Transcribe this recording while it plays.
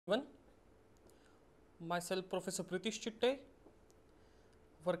Myself, Professor Pritish Chitte,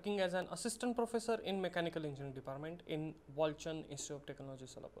 working as an assistant professor in Mechanical Engineering Department in Walchand Institute of Technology,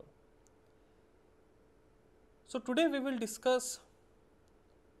 Solapur. So today we will discuss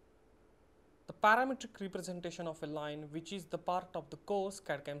the parametric representation of a line, which is the part of the course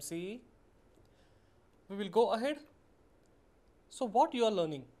CAD/CAM CE. We will go ahead. So what you are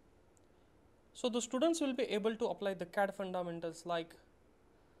learning? So the students will be able to apply the CAD fundamentals like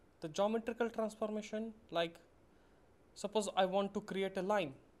the geometrical transformation, like suppose I want to create a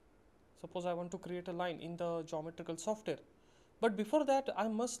line. Suppose I want to create a line in the geometrical software. But before that, I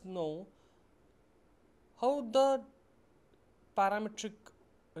must know how the parametric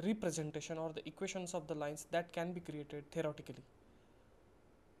representation or the equations of the lines that can be created theoretically.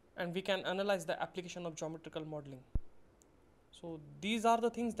 And we can analyze the application of geometrical modeling. So these are the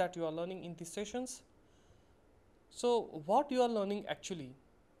things that you are learning in these sessions. So what you are learning actually?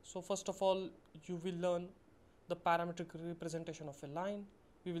 So first of all, you will learn the parametric representation of a line.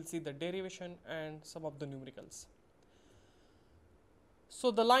 We will see the derivation and some of the numericals.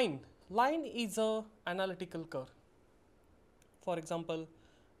 So the line is a analytical curve. For example,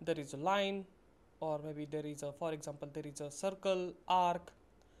 there is a line, or maybe there is a, for example, there is a circle, arc,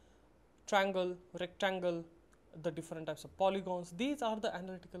 triangle, rectangle, the different types of polygons. These are the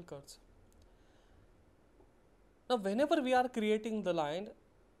analytical curves. Now whenever we are creating the line,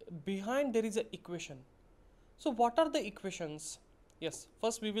 behind there is an equation. So what are the equations? Yes,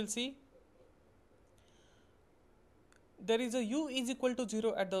 first we will see there is a u is equal to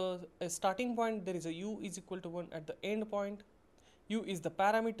 0 at the starting point, there is a u is equal to 1 at the end point. U is the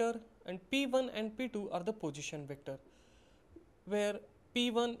parameter and P1 and P2 are the position vector, where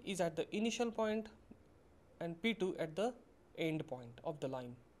P1 is at the initial point and P2 at the end point of the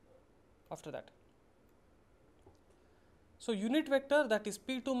line after that. So unit vector, that is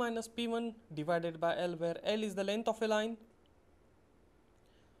P2 minus P1 divided by L, where L is the length of a line.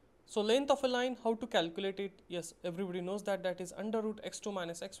 So length of a line, how to calculate it? Yes, everybody knows that that is under root x2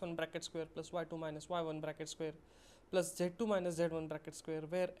 minus x1 bracket square plus y2 minus y1 bracket square plus z2 minus z1 bracket square,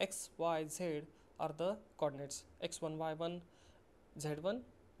 where x, y, z are the coordinates, x1, y1, z1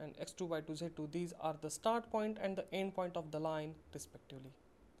 and x2, y2, z2. These are the start point and the end point of the line respectively.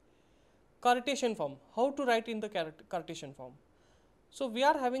 Cartesian form, how to write in the Cartesian form? So we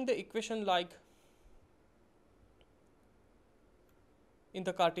are having the equation like in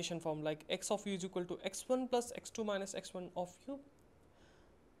the Cartesian form, like x of u is equal to x1 plus x2 minus x1 of u,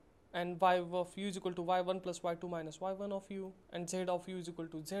 and y of u is equal to y1 plus y2 minus y1 of u, and z of u is equal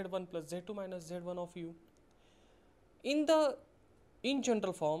to z1 plus z2 minus z1 of u. In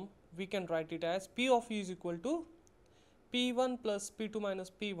general form, we can write it as p of u is equal to p1 plus p2 minus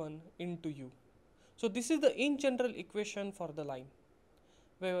p1 into u. So this is the in general equation for the line,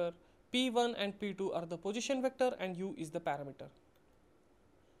 where p1 and p2 are the position vector and u is the parameter.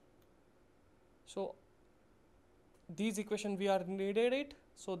 So these equation we are needed it,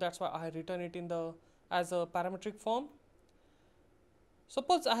 so that's why I have written it in the as a parametric form.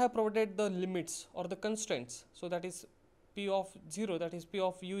 Suppose I have provided the limits or the constraints, so that is p of 0, that is p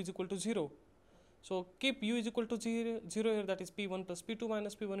of u is equal to 0. So keep u is equal to 0 here, that is p1 plus p2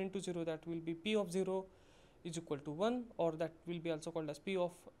 minus p1 into 0, that will be p of 0 is equal to 1, or that will be also called as p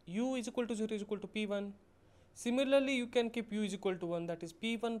of u is equal to 0 is equal to p1. Similarly, you can keep u is equal to 1, that is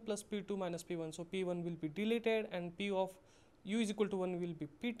p1 plus p2 minus p1, so p1 will be deleted and p of u is equal to 1 will be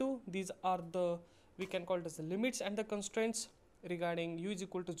p2. These are the, we can call it as the limits and the constraints regarding u is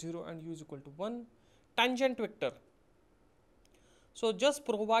equal to 0 and u is equal to 1. Tangent vector, so just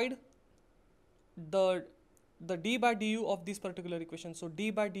provide the d by du of this particular equation. So d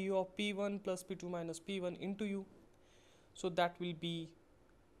by du of p1 plus p2 minus p1 into u, so that will be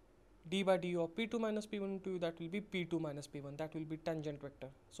d by du of p2 minus p1 into u, that will be p2 minus p1, that will be tangent vector.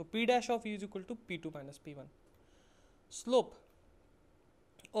 So p dash of u is equal to p2 minus p1. Slope,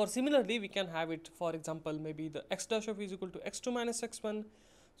 or similarly we can have it, for example, maybe the x dash of u is equal to x2 minus x1,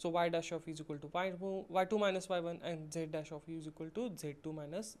 so y dash of u is equal to y2 minus y1, and z dash of u is equal to z2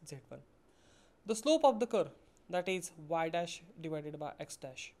 minus z1. The slope of the curve, that is y dash divided by x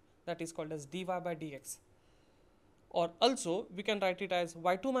dash, that is called as dy by dx. Or also we can write it as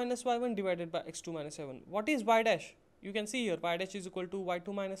y2 minus y1 divided by x2 minus y1. What is y dash? You can see here y dash is equal to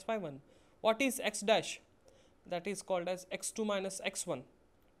y2 minus y1. What is x dash? That is called as x2 minus x1.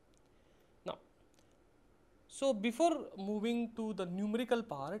 Now, so before moving to the numerical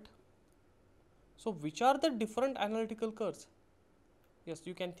part, so which are the different analytical curves? Yes,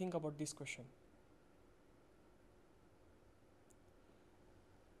 you can think about this question.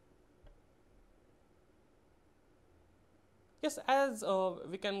 Yes, as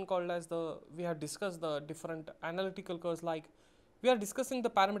we can call as we have discussed the different analytical curves, like we are discussing the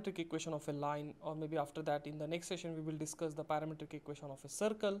parametric equation of a line, or maybe after that in the next session we will discuss the parametric equation of a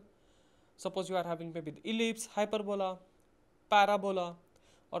circle. Suppose you are having maybe the ellipse, hyperbola, parabola,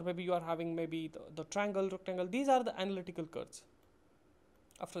 or maybe you are having maybe the triangle, rectangle. These are the analytical curves.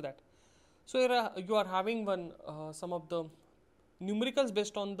 After that, so you are having one some of the numericals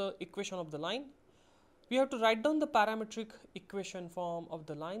based on the equation of the line. We have to write down the parametric equation form of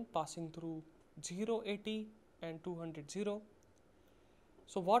the line passing through 0, 80 and 200, 0.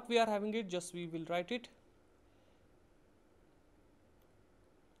 So what we are having it, just we will write it.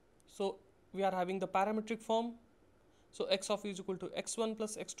 So we are having the parametric form. So x of u is equal to x1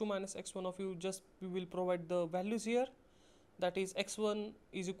 plus x2 minus x1 of u. Just we will provide the values here. That is x1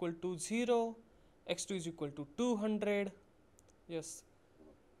 is equal to 0, x2 is equal to 200. Yes,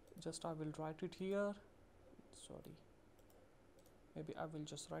 just I will write it here. Sorry, maybe I will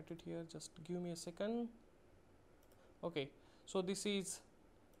just write it here. Just give me a second. Okay, so this is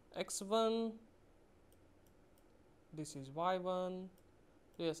x1, this is y1.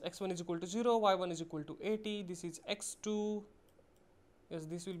 Yes, x1 is equal to 0, y1 is equal to 80. This is x2. Yes,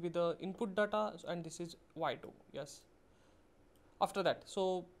 this will be the input data, and this is y2. Yes. After that,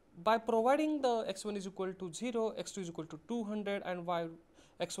 so by providing the x1 is equal to 0, x2 is equal to 200, and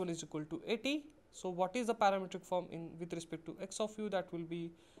x1 is equal to 80. So what is the parametric form in with respect to x of u? That will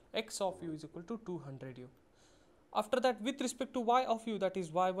be x of u is equal to 200 u. After that, with respect to y of u, that is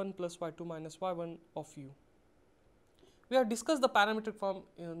y1 plus y2 minus y1 of u. We have discussed the parametric form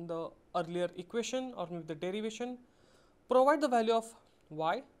in the earlier equation or maybe the derivation. Provide the value of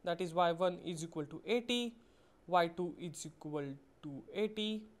y, that is y1 is equal to 80, y2 is equal to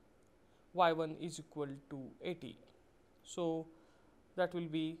 80, y1 is equal to 80. So that will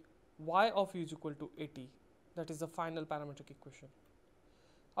be y of u is equal to 80. That is the final parametric equation.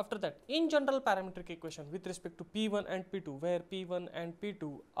 After that, in general parametric equation with respect to P1 and P2, where P1 and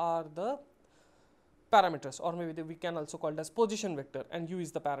P2 are the parameters, or maybe we can also call it as position vector, and u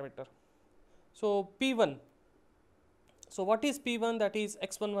is the parameter. So P1, so what is P1? That is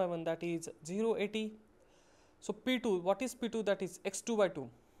x1 y1, that is 0, 80. So P2, what is P2? That is x2 y2,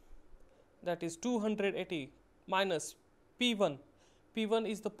 that is 280, minus P1. P1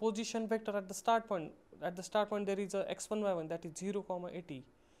 is the position vector at the start point. At the start point there is a x1 y1, that is 0, 80,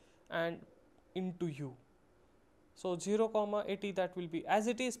 and into u. So 0, 80, that will be as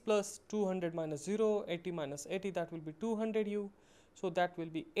it is, plus 200 minus 0, 80 minus 80, that will be 200 u. So that will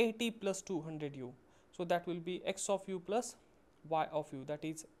be 80 plus 200 u. So that will be x of u plus y of u, that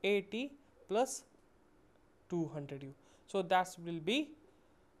is 80 plus 200 u. So that will be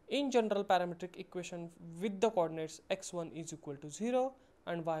in general parametric equation with the coordinates x1 is equal to 0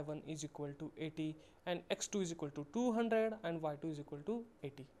 and y1 is equal to 80, and x2 is equal to 200 and y2 is equal to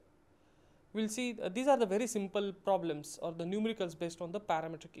 80. We will see these are the very simple problems or the numericals based on the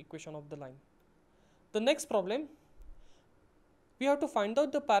parametric equation of the line. The next problem, we have to find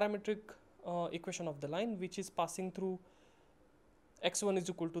out the parametric equation of the line which is passing through x1 is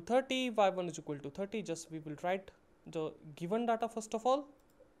equal to 30, y1 is equal to 30. Just we will write the given data first of all.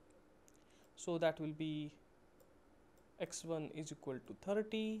 So that will be x1 is equal to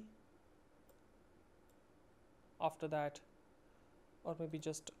 30. After that, or maybe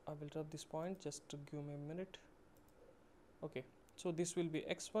just I will drop this point, just to give me a minute. Okay, so this will be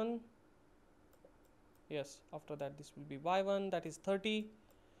x1. Yes, after that this will be y1, that is 30.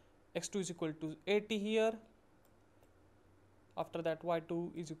 x2 is equal to 80 here. After that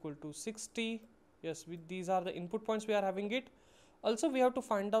y2 is equal to 60. Yes, with these are the input points we are having it. Also we have to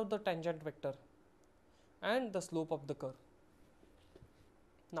find out the tangent vector and the slope of the curve.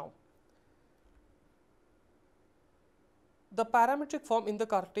 Now the parametric form in the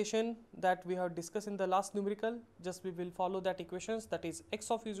Cartesian that we have discussed in the last numerical, just we will follow that equations, that is x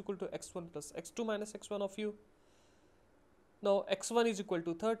of u is equal to x1 plus x2 minus x1 of u. Now x1 is equal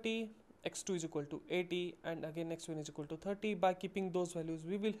to 30, x2 is equal to 80, and again x1 is equal to 30. By keeping those values,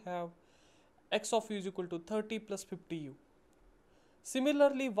 we will have x of u is equal to 30 plus 50u.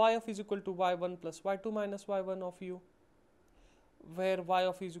 Similarly, y of u is equal to y1 plus y2 minus y1 of u, where y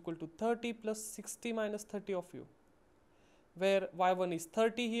of u is equal to 30 plus 60 minus 30 of u, where y1 is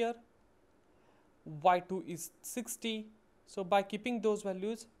 30 here, y2 is 60. So by keeping those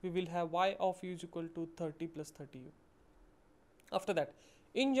values, we will have y of u is equal to 30 plus 30u. After that,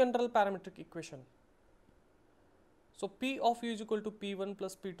 in general parametric equation, so p of u is equal to p1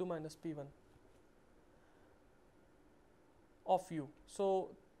 plus p2 minus p1 of u.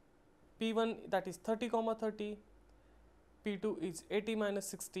 So p1, that is 30 comma 30, p2 is 80 minus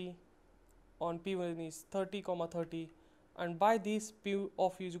 60, on p1 is 30 comma 30, and by this p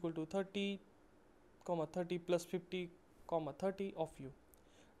of u is equal to 30 comma 30 plus 50 comma 30 of u.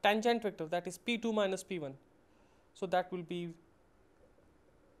 Tangent vector, that is p2 minus p1, so that will be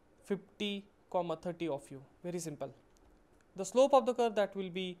 50 comma 30 of u. Very simple. The slope of the curve, that will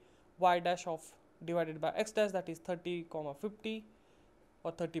be y dash of divided by x dash, that is 30 comma 50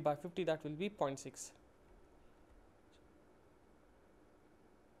 or 30 by 50, that will be 0.6.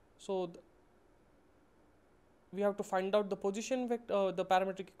 So we have to find out the position vector, the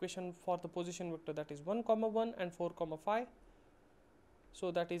parametric equation for the position vector, that is 1 comma 1 and 4 comma 5.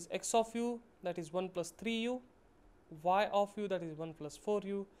 So that is x of u, that is 1 plus 3u, y of u, that is 1 plus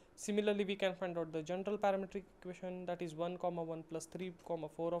 4u. Similarly, we can find out the general parametric equation, that is 1 comma 1 plus 3 comma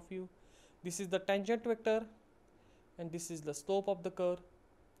 4 of u. This is the tangent vector and this is the slope of the curve.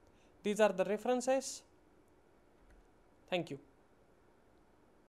 These are the references. Thank you.